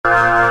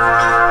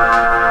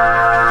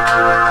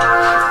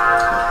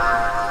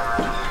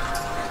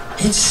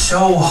It's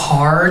so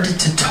hard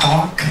to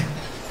talk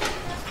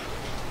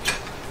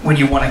when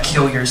you want to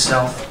kill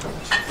yourself.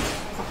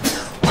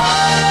 I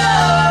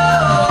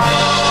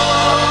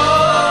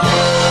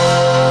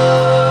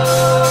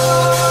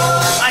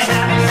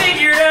haven't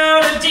figured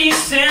out a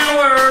decent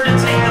word to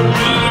take the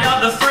lead of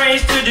the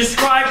phrase to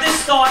describe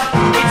this thought.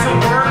 It's a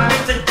word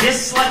with a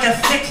dis like a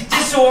thick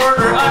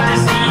disorder, a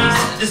disease,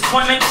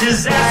 disappointment,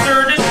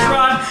 disaster,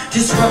 distraught,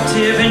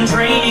 disruptive and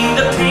draining.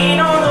 The pain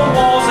on the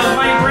walls of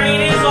my brain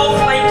is all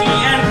flaky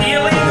and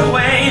peeling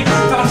away.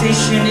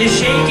 Foundation is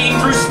shaking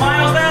through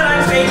smiles that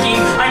I'm faking.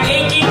 I'm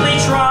achingly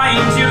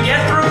trying to get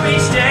through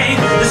each day.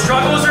 The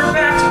struggles are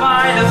backed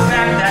by the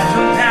fact that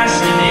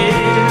compassion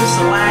is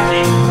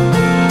lacking.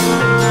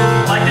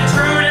 Like the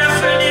true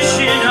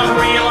definition of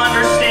real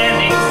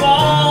understanding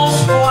falls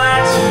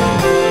flat.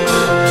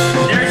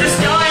 There's a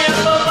sky up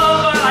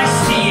above, but I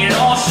see it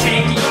all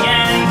shaking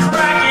and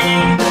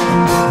cracking.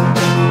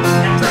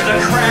 And through the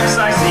cracks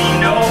I see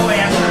no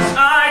answers.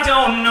 I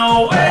don't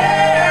know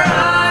where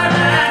I'm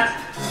at.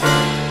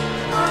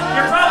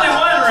 You're probably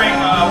wondering,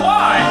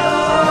 why?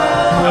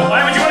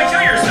 Why would you want to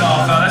kill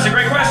yourself? That's a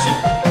great question.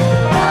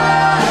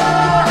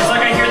 It's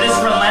like I hear this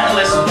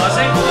relentless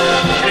buzzing,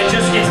 and it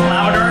just gets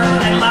louder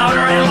and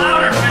louder and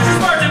louder. As you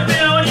start to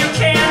build, you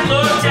can't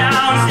look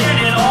down. Stand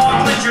it all,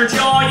 clench your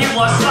jaw, you've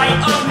lost sight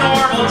of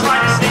normal.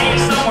 Try to stay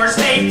somewhere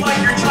safe like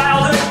your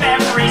childhood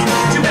memories.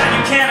 Too bad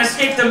you can't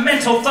escape the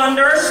mental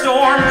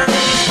thunderstorm.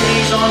 These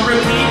days on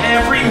repeat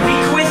every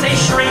week with a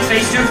shrink,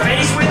 face to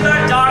face with a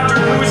doctor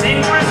whose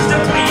interest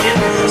depleted.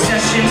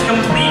 Sessions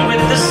complete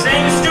with the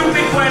same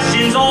stupid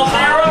questions. All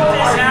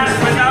therapists ask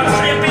without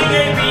skipping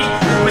a beat.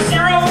 With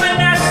zero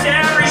finesse,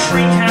 every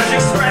shrink has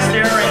expressed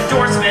their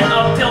endorsement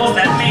of pills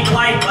that make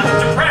life less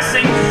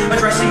depressing.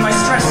 Addressing my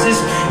stresses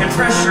and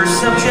pressures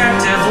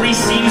subjectively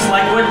seems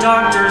like what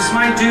doctors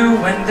might do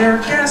when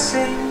they're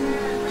guessing.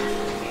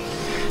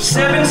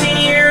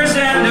 17 years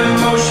and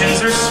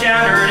emotions are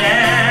scattered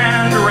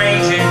and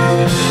raging.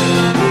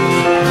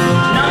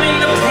 Numbing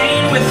the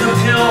pain with the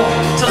pill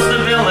till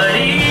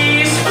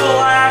stability's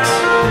flat.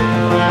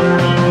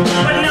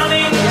 But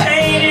numbing the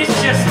pain is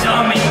just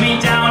dumbing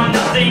me down.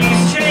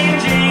 Nothing's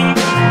changing.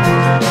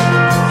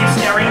 Keep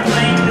staring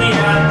blankly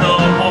at the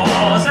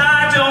walls.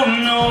 I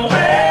don't know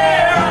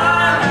where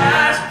I'm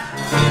at.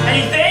 And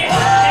you think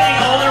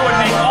getting older would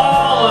make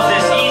all of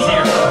this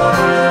easier,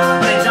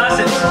 but it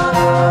doesn't.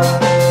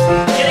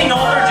 Getting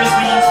older just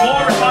means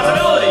more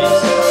responsibilities.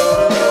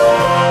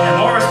 And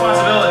more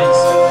responsibilities,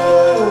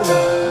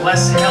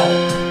 less help.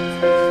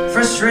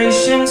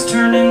 Frustrations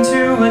turn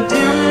into a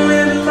dim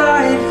lit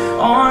light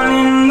on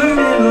in the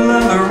middle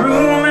of the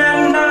room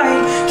at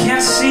night.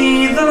 Can't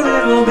see the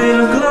little bit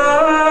of glow.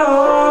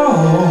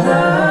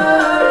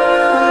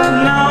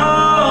 No,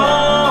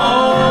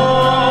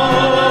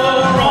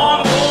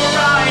 wrong or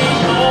right,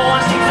 no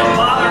one seems to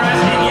bother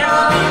asking.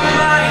 Yes, we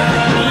might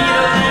need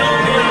a little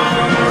bit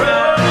of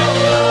road.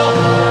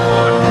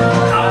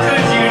 How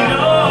could you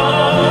know?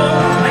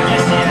 I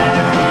guess you had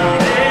to be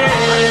there.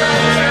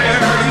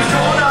 You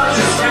don't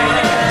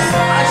understand.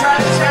 I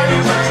tried to tell you,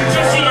 but you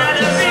just had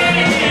to be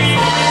there.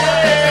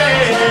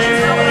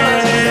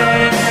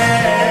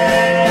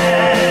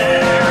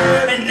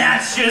 And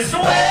that's just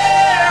where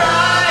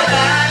I'm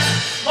at.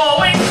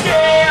 Always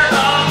scared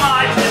of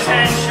my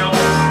potential.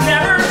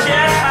 Never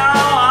get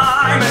how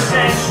I'm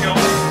essential.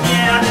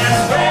 Yeah,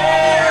 that's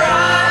where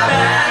I'm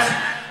at.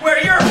 Where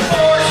you're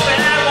forced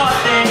at what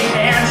they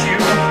hand you,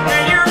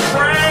 and your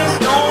friends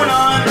don't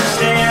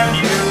understand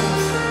you.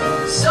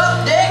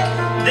 Sup, Dick?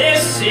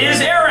 This is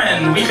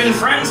Aaron. We've been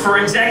friends for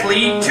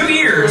exactly 2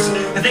 years.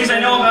 The things I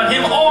know about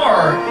him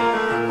are: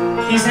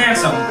 he's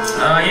handsome.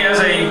 He has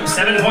a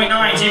 7.9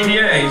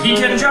 GPA. He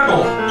can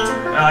juggle.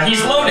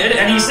 He's loaded,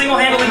 and he's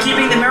single-handedly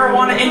keeping the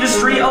marijuana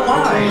industry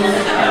alive.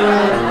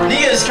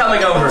 Nia's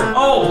coming over.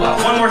 Oh,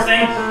 one more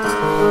thing.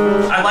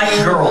 I like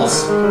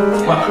girls.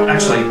 Well,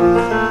 actually,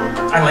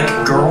 I like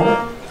girl.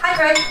 Hi,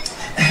 Craig.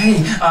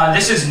 Hey,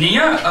 this is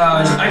Nia.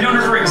 I've known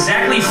her for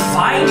exactly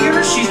 5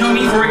 years. She's known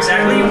me for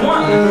exactly 1.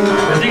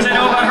 The things I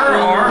know about her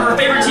are: her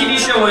favorite TV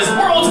show is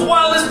World's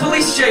Wildest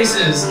Police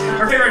Chases.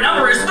 Her favorite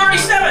number is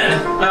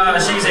 37.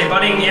 She's a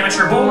budding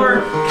amateur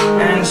bowler,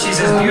 and she's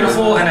as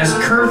beautiful and as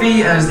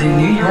curvy as the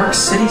New York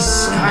City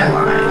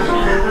skyline.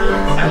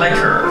 I like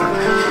her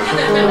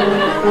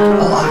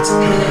a lot.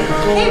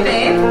 Hey,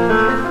 babe.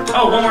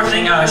 Oh, one more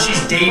thing. She's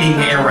dating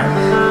Aaron.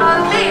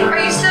 Babe, are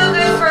you still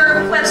good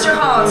for Webster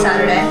Hall on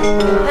Saturday?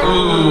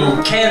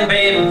 Ken,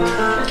 babe,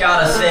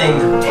 got a thing.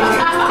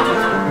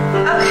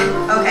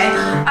 Okay.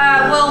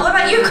 Well, what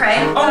about you, Craig?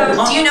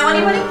 Do you know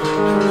anybody?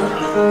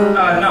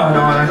 No, I don't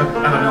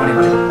know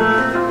anybody.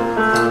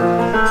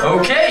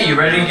 Okay, you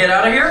ready to get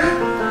out of here?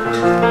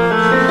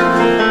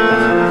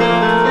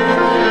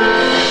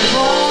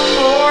 Wrong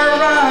or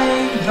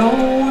right, no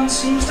one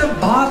seems to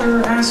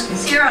bother asking.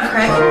 See you around,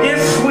 Craig.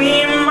 If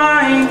we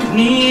might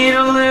need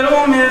a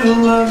little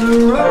middle of the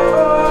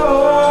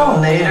road.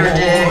 Later,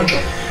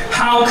 Dick.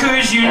 How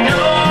could you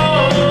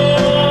know?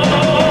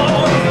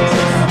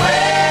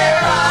 Where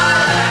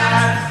I'm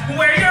at,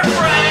 where your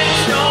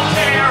friends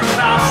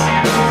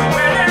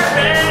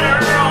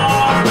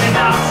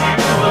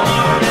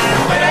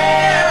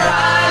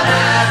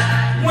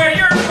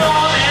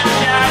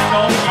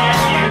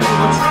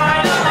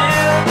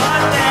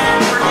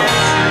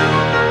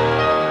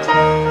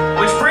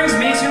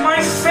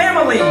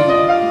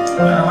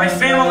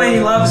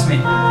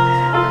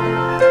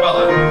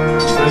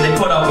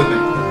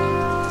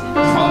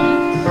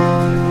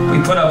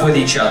put up with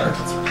each other.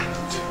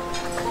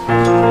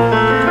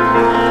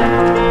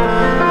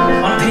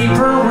 On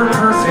paper, we're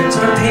perfect,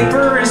 but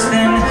paper is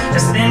thin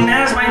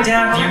as my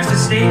dad views the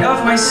state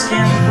of my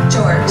skin.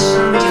 George,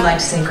 would you like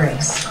to say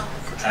grace?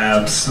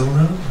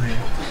 Absolutely.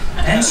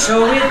 And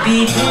so it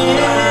begins.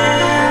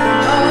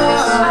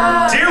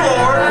 Dear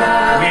Lord,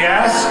 we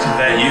ask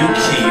that you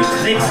keep.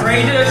 They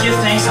pray to give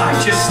thanks, I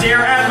just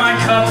stare at my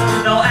cup.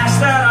 They'll ask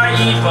that I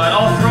eat, but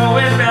I'll throw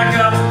it back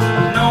up.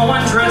 No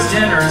one dreads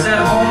dinners at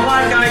home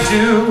like I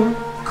do.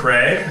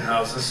 Craig,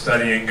 how's the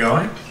studying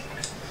going?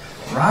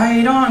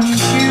 Right on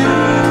cue.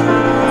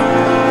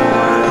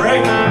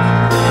 Craig,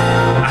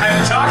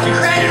 I'm talking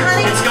Craig, to you.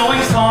 honey. It's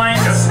going fine.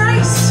 That's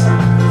nice.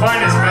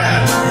 Fine is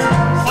bad.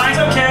 Fine's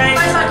okay.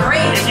 Mine's not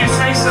great. If you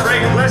say so.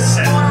 Craig,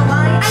 listen.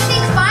 I I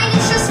think fine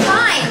is just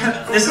fine.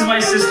 This is my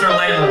sister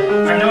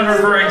Layla. I've known her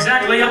for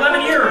exactly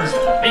 11 years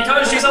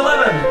because she's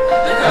 11.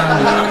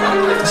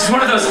 She's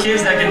one of those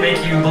kids that can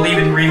make you believe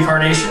in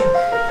reincarnation.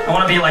 I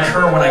want to be like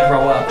her when I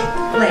grow up.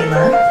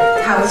 Layla,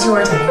 how was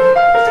your day?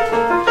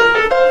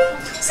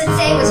 Since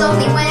today was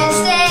only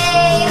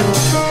Wednesday,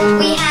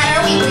 we had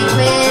our weekly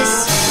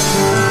quiz.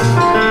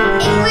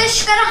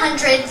 English got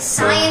 100,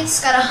 science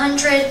got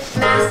 100,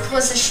 math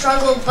was a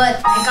struggle,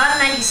 but I got a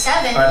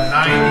 97. A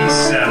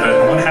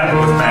 97. What happened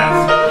with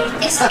math?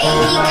 It's AP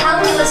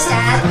calculus,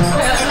 Dad,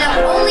 and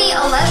I'm only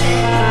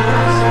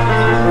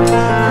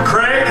 11.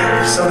 Craig,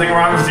 something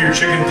wrong with your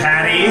chicken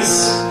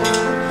patties?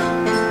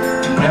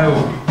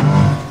 No.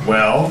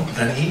 Well,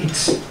 then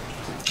eat.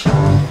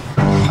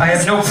 I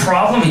have no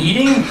problem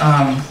eating.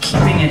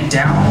 Keeping it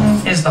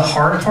down is the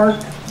hard part.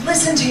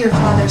 Listen to your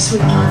father,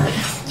 sweetheart.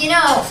 You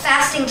know,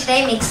 fasting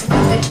today makes the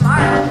good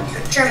tomorrow.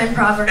 German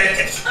proverb.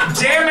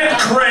 Damn it,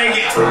 Craig!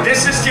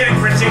 This is getting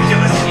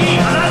ridiculous. Eat.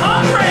 I'm not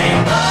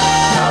hungry!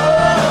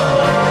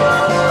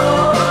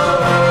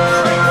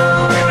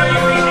 You know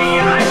you need to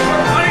eat. I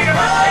put money in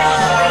my table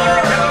so you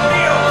can have a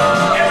meal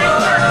every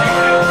Thursday.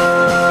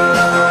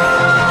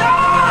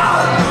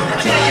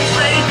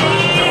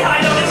 I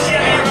know this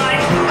can't be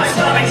right. My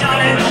stomach's out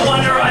and no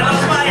wonder I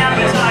lost my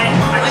appetite.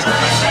 I wish I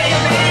could save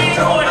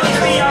me. No one keeps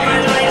me up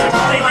at night.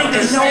 They think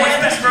there's no way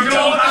best for me,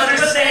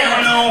 but they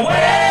don't know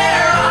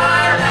where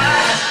I'm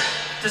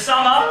at. To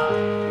sum up,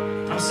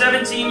 I'm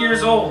 17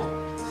 years old.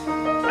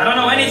 I don't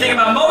know anything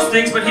about most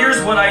things, but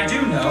here's what I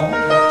do know.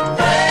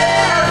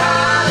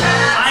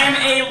 I'm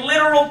a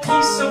literal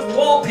piece of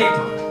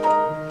wallpaper.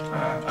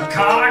 A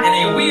cog and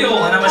a wheel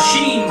and a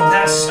machine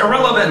that's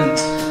irrelevant.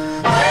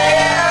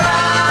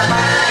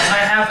 I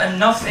have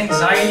enough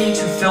anxiety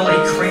to fill a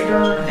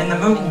crater in the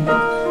moon.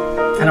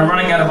 And I'm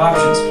running out of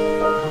options.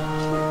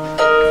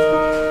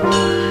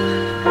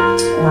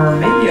 Or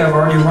maybe I've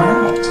already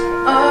run out.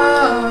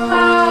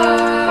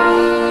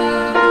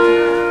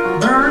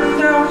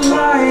 Burned out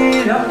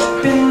light up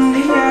in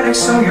the attic,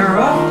 so you're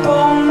up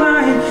all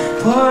night.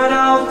 Put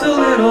out the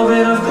little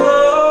bit of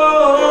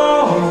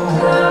glow.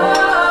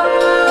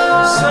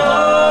 So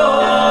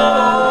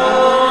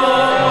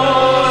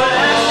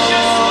that's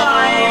just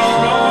life,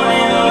 thrown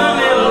in the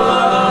middle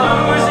of a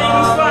losing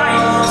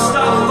fight.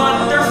 Stuff,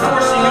 but they're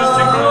forcing us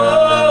to grow.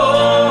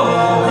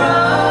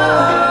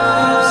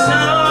 So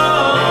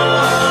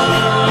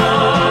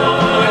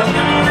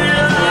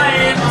dim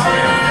light,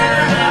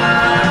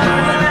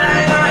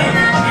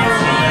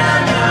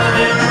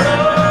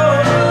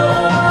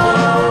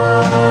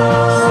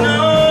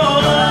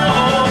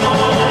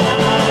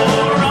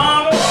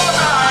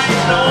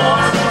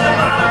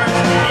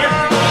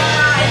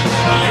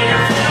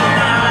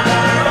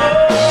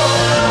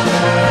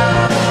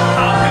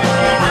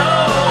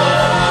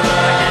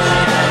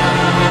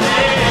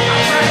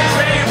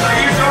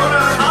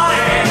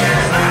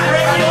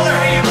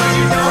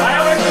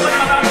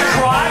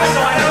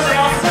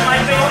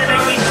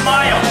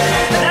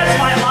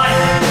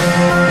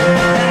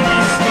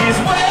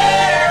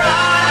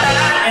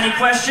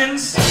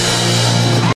 questions?